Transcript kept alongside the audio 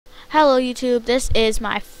Hello YouTube, this is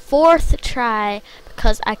my fourth try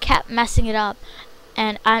because I kept messing it up,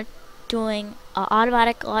 and I'm doing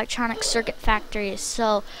automatic electronic circuit factory.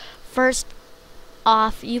 So first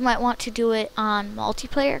off, you might want to do it on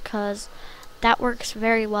multiplayer because that works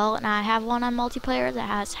very well, and I have one on multiplayer that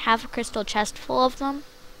has half a crystal chest full of them.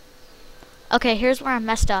 Okay, here's where I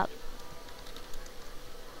messed up.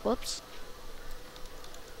 Whoops.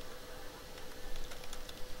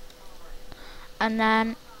 And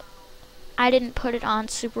then I didn't put it on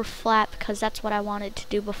super flat because that's what I wanted to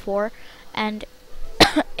do before, and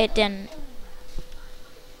it didn't.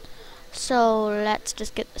 So let's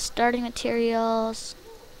just get the starting materials,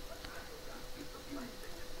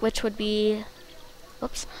 which would be,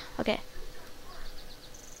 oops, okay,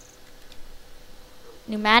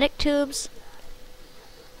 pneumatic tubes,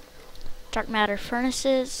 dark matter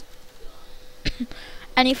furnaces.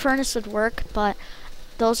 Any furnace would work, but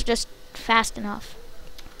those are just fast enough.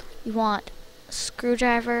 You want a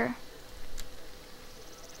screwdriver,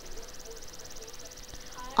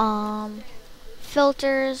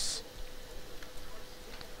 filters,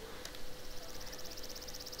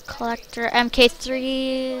 collector,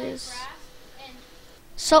 MK3s.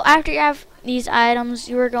 So after you have these items,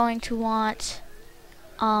 you are going to want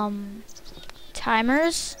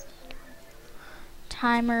timers.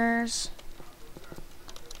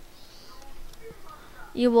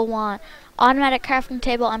 You will want automatic crafting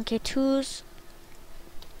table, MK2s,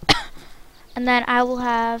 and then I will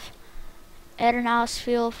have Aeronalis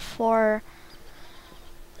fuel for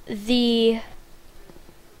the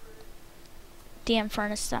DM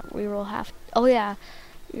furnace that we will have. Oh yeah,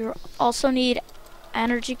 you also need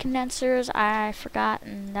energy condensers. I forgot,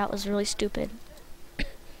 and that was really stupid.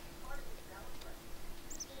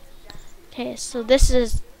 Okay, so this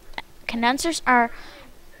is, condensers are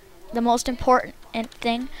the most important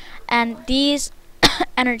thing, and these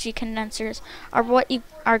energy condensers are what you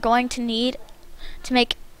are going to need to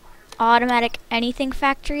make automatic anything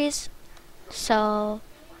factories. So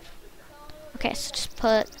okay, so just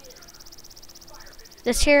put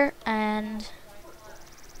this here and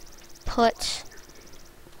put,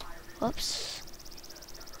 whoops,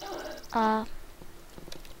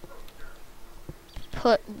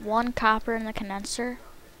 put 1 copper in the condenser.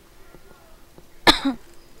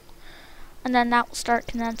 And then that will start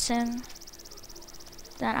condensing.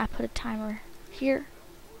 Then I put a timer here.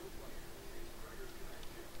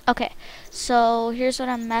 Okay, so here's what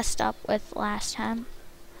I messed up with last time.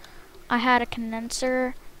 I had a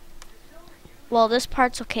condenser. Well, this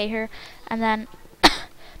part's okay here. And then,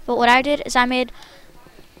 but what I did is I made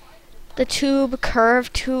the tube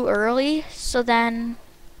curve too early, so then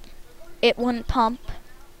it wouldn't pump.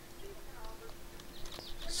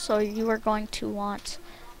 So you are going to want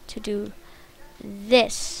to do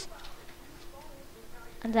this,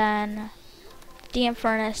 and then DM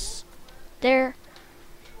furnace there.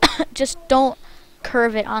 Just don't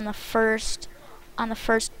curve it on the first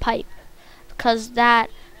pipe, because that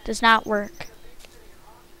does not work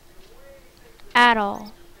at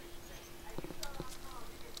all.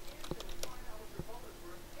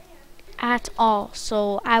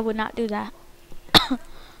 So I would not do that.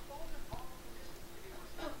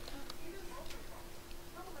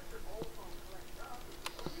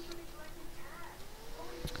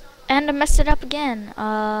 And I messed it up again.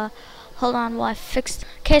 Hold on while I fix.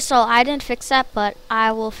 Okay, so I didn't fix that, but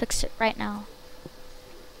I will fix it right now.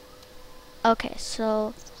 Okay,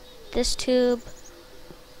 so this tube.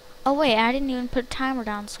 Oh wait, I didn't even put a timer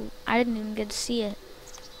down, so I didn't even get to see it.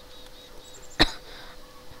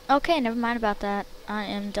 Okay, never mind about that. I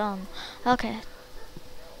am dumb. Okay.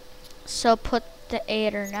 So put the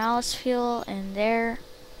Aeronalis fuel in there,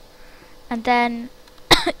 and then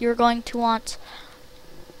you're going to want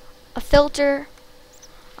a filter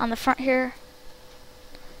on the front here.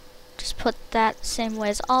 Just put that same way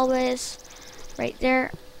as always, right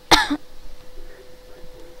there.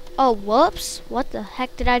 Oh, whoops! What the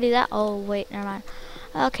heck did I do that? Oh wait, never mind.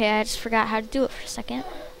 Okay, I just forgot how to do it for a second,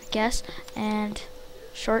 I guess. And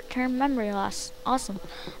short-term memory loss. Awesome.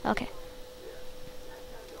 Okay.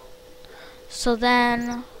 So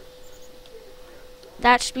then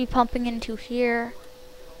that should be pumping into here.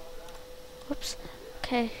 Whoops.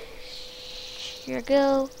 Okay. Here we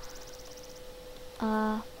go.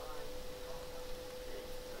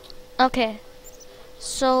 Okay.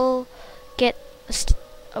 So get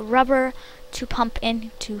a rubber to pump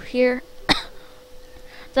into here.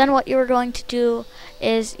 Then what you're going to do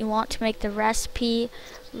is you want to make the recipe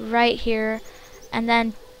right here, and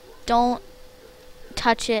then don't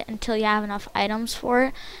touch it until you have enough items for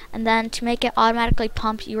it. And then to make it automatically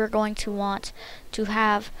pump, you are going to want to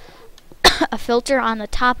have a filter on the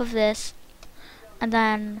top of this, and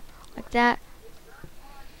then like that,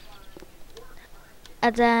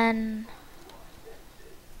 and then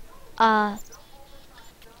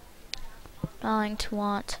going to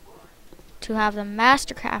want to have the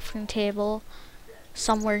master crafting table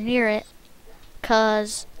somewhere near it,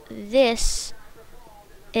 because this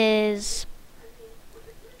is,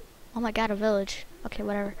 oh my god, a village. Okay,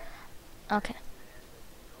 whatever. Okay.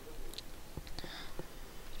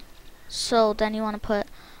 So then you want to put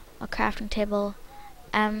a crafting table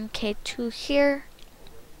MK2 here.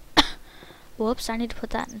 Whoops, I need to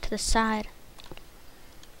put that into the side.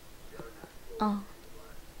 Oh.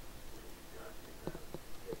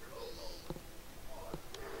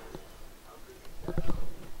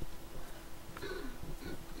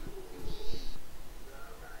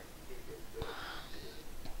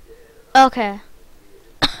 Okay.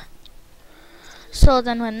 So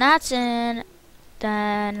then when that's in,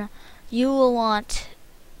 then you will want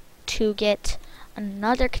to get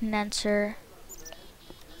another condenser.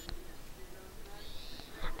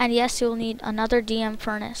 And yes, you'll need another DM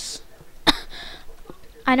furnace.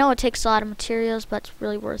 I know it takes a lot of materials, but it's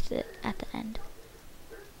really worth it at the end.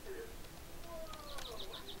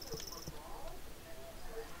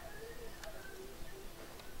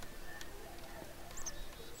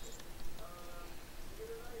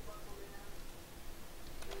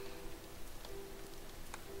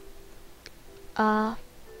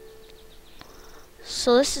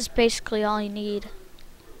 So this is basically all you need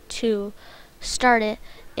to start it,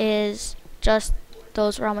 is just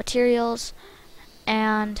those raw materials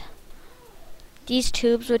and these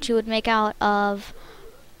tubes, which you would make out of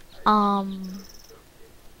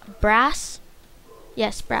brass.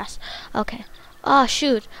 Yes, brass. Okay. Oh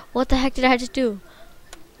shoot, what the heck did I just do?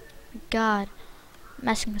 God,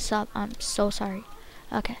 messing this up. I'm so sorry.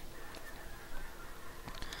 Okay.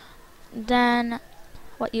 Then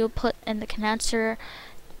what you put in the condenser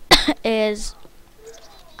is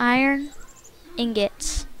iron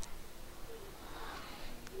ingots,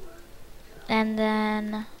 and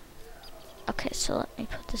then okay, so let me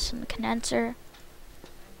put this in the condenser.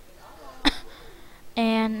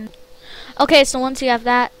 And okay, so once you have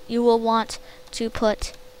that, you will want to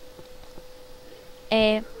put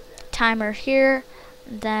a timer here.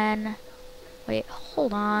 Then wait,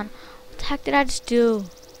 hold on, what the heck did I just do?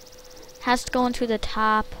 It has to go into the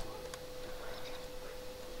top.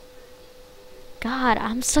 God,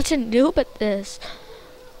 I'm such a noob at this.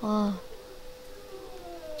 Oh.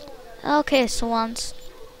 Okay, so once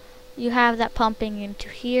you have that pumping into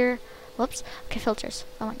here, whoops, okay, filters,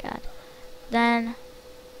 oh my god. Then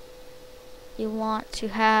you want to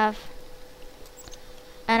have,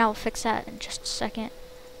 and I'll fix that in just a second,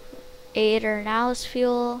 Aeternalus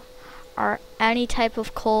fuel or any type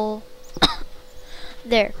of coal.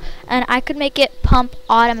 There, and I could make it pump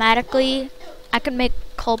automatically. I could make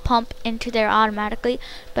coal pump into there automatically,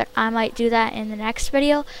 but I might do that in the next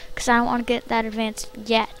video because I don't want to get that advanced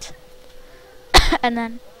yet. And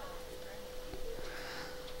then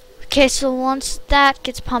okay, so once that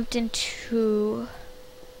gets pumped into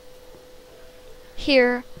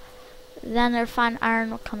here, then the refined iron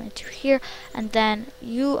will come into here, and then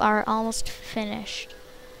you are almost finished.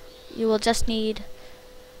 You will just need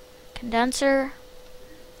condenser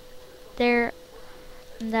there,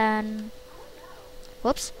 and then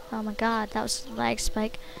whoops, oh my god, that was a lag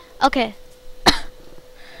spike. Okay.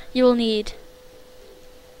 You will need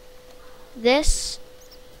this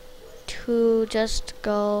to just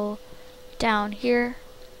go down here,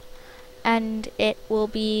 and it will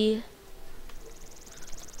be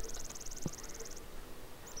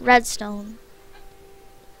redstone,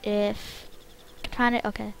 if I can find it.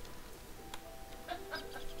 Okay,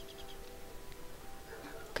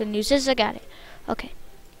 good news is I got it. Okay.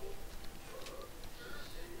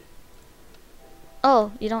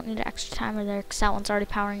 Oh, you don't need an extra timer there because that one's already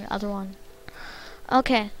powering the other one.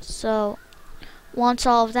 Okay, so once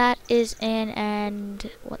all of that is in, and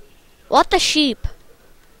what the sheep?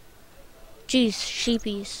 Jeez,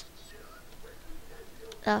 sheepies.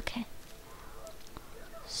 Okay.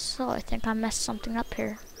 So I think I messed something up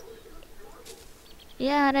here.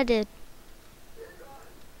 Yeah, and I did.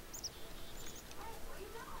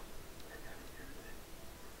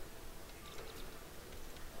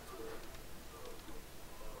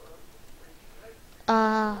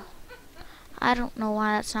 I don't know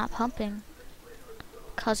why that's not pumping.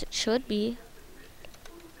 'Cause it should be.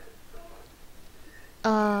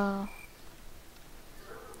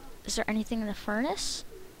 Is there anything in the furnace?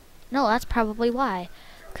 No, that's probably why.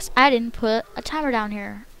 'Cause I didn't put a timer down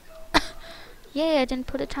here. Yay, I didn't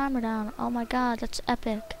put a timer down. Oh my god, that's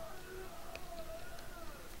epic.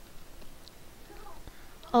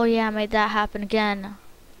 Oh yeah, I made that happen again.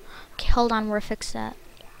 Okay, hold on, we'll fix that.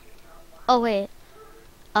 Oh wait.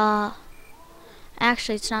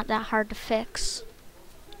 Actually it's not that hard to fix.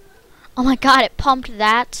 Oh my god, it pumped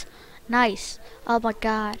that. Nice. Oh my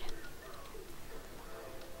god.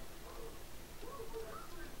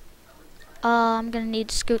 I'm gonna need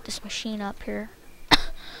to scoot this machine up here.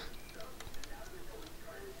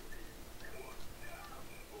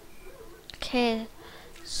 Okay,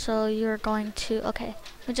 so you're going to, okay,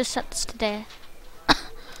 let me just set this today.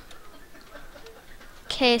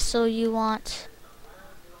 Okay, so you want,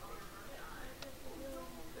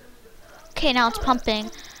 okay, now it's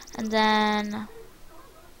pumping, and then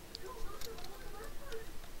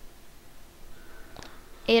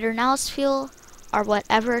 8 or Nels fuel, or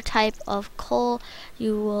whatever type of coal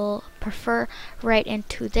you will prefer, right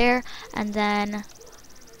into there, and then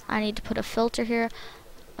I need to put a filter here.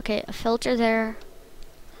 Okay, a filter there.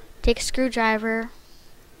 Take a screwdriver,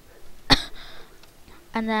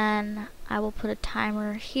 and then I will put a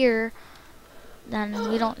timer here. Then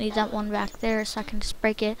we don't need that one back there, so I can just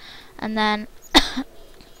break it. And then,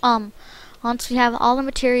 once we have all the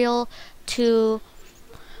material to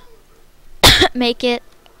make it,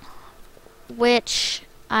 which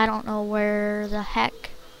I don't know where the heck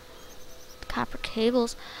copper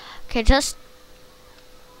cables. Okay, just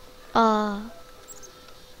oh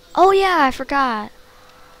yeah, I forgot.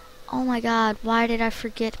 Oh my god, why did I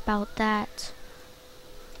forget about that?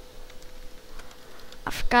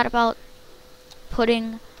 I forgot about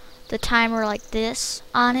putting the timer like this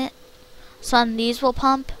on it, so then these will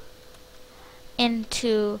pump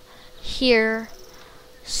into here,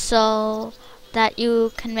 so that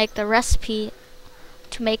you can make the recipe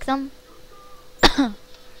to make them.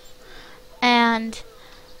 And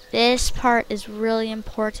this part is really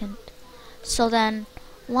important. So then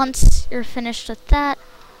once you're finished with that,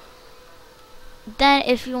 then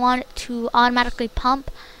if you want it to automatically pump,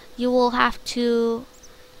 you will have to,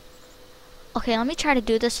 okay, let me try to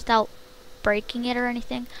do this without breaking it or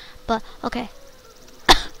anything, but okay.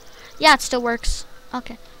 Yeah, it still works.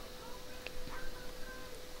 Okay.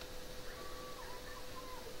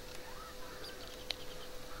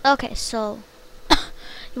 Okay, so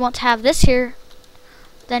you want to have this here,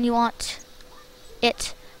 then you want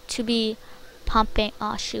it to be pumping.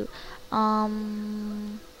 Oh shoot.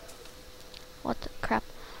 What the crap?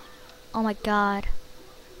 Oh my god.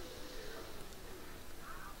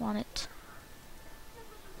 Want it.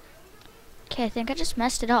 Okay, I think I just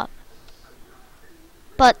messed it up.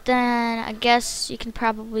 But then I guess you can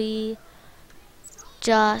probably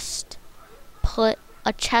just put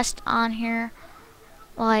a chest on here.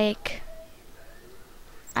 Like,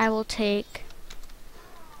 I will take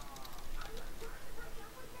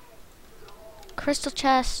crystal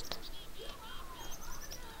chest.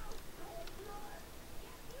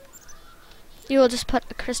 You will just put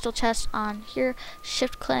a crystal chest on here,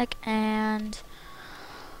 shift click, and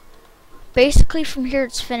basically from here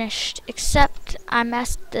it's finished, except I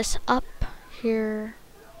messed this up here.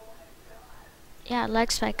 Yeah,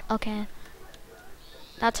 leg spike. Okay,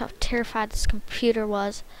 that's how terrified this computer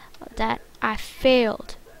was that I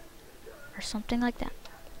failed or something like that.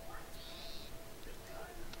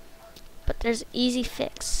 But there's an easy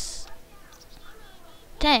fix.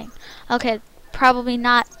 Dang. Okay, probably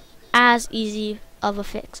not as easy of a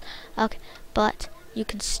fix. Okay, but you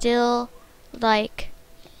can still, like,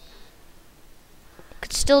 you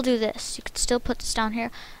could still do this. You could still put this down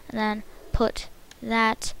here, and then put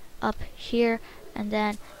that up here, and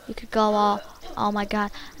then you could go all, oh my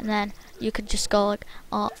god, and then you could just go like,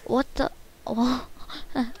 what the, oh.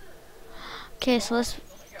 Okay, so let's,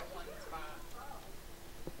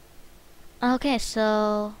 okay,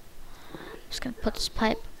 so I'm just gonna put this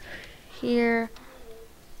pipe here.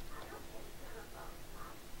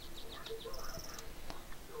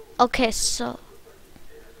 Okay, so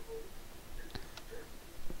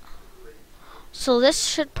this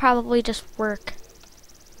should probably just work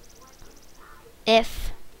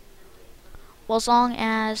if, well, as long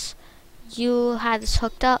as you have this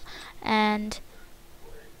hooked up and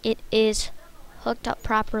it is hooked up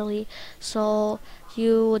properly. So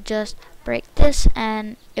you would just break this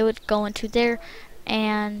and it would go into there,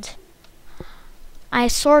 and I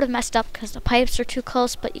sort of messed up because the pipes are too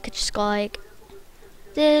close, but you could just go like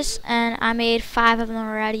this, and I made 5 of them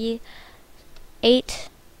already. 8,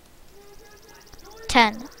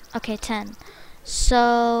 10. Okay, 10.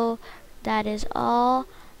 So that is all,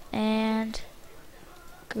 and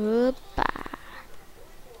goodbye.